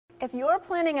If you're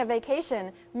planning a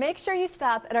vacation, make sure you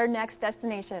stop at our next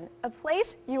destination, a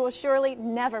place you will surely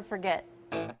never forget.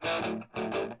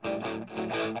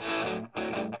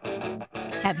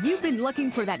 Have you been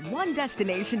looking for that one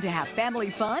destination to have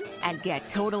family fun and get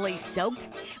totally soaked?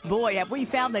 Boy, have we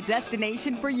found the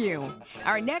destination for you.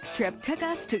 Our next trip took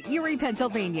us to Erie,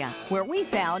 Pennsylvania, where we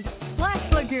found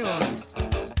Splash Lagoon.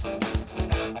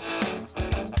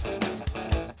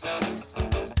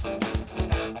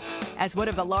 As one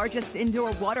of the largest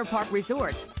indoor water park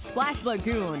resorts, Splash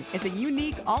Lagoon is a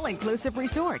unique all-inclusive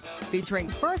resort featuring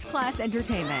first-class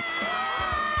entertainment,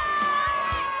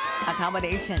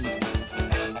 accommodations,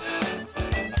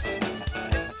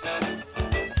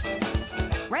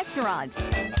 restaurants,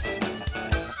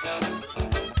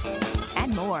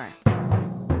 and more.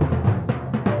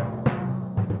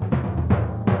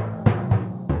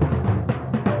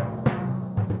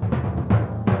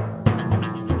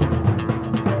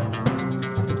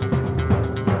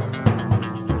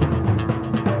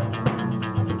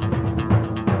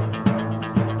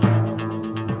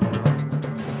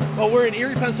 Well, we're in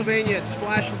Erie, Pennsylvania at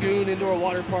Splash Lagoon Indoor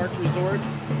Water Park Resort,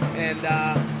 and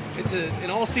it's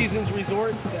an all-seasons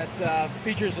resort that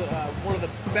features one of the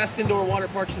best indoor water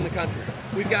parks in the country.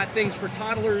 We've got things for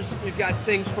toddlers, we've got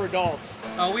things for adults.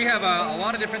 We have a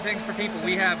lot of different things for people.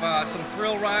 We have some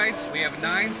thrill rides. We have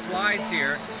 9 slides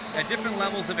here at different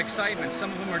levels of excitement.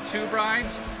 Some of them are tube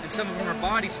rides, and some of them are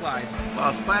body slides.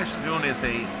 Well, Splash Lagoon is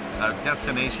a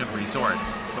destination resort,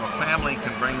 so a family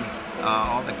can bring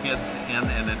all the kids in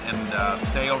and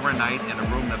stay overnight in a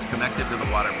room that's connected to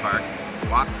the water park,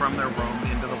 walk from their room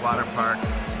into the water park,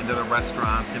 into the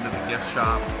restaurants, into the gift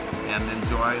shop, and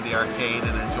enjoy the arcade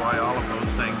and enjoy all of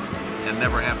those things and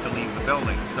never have to leave the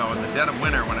building. So in the dead of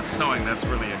winter when it's snowing, that's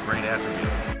really a great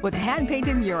attribute. With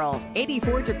hand-painted murals,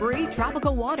 84-degree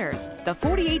tropical waters, the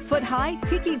 48-foot-high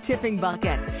tiki tipping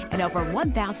bucket, and over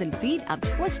 1,000 feet of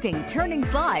twisting, turning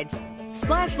slides,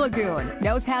 Splash Lagoon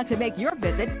knows how to make your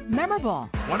visit memorable.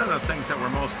 One of the things that we're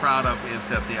most proud of is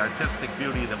that the artistic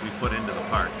beauty that we put into the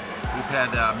park. We've had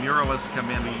muralists come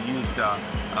in who used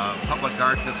public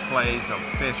art displays of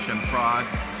fish and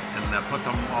frogs and put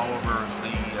them all over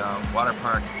the water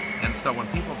park. And so when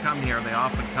people come here, they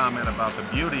often comment about the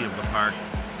beauty of the park,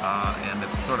 and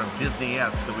it's sort of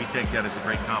Disney-esque, so we take that as a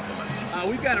great compliment.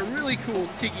 We've got a really cool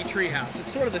tiki treehouse.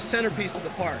 It's sort of the centerpiece of the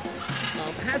park.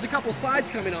 It has a couple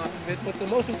slides coming off of it, but the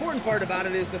most important part about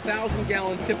it is the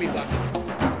 1,000-gallon tipping bucket.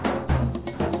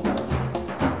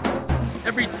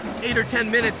 Every 8 or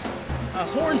 10 minutes, a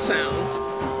horn sounds,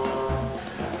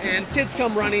 and kids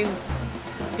come running,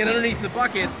 get underneath the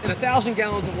bucket, and 1,000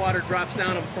 gallons of water drops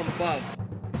down from above.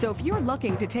 So if you're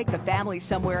looking to take the family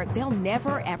somewhere they'll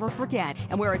never ever forget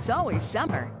and where it's always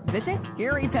summer, visit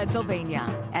Erie,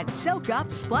 Pennsylvania and soak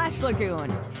up Splash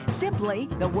Lagoon. Simply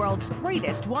the world's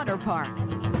greatest water park.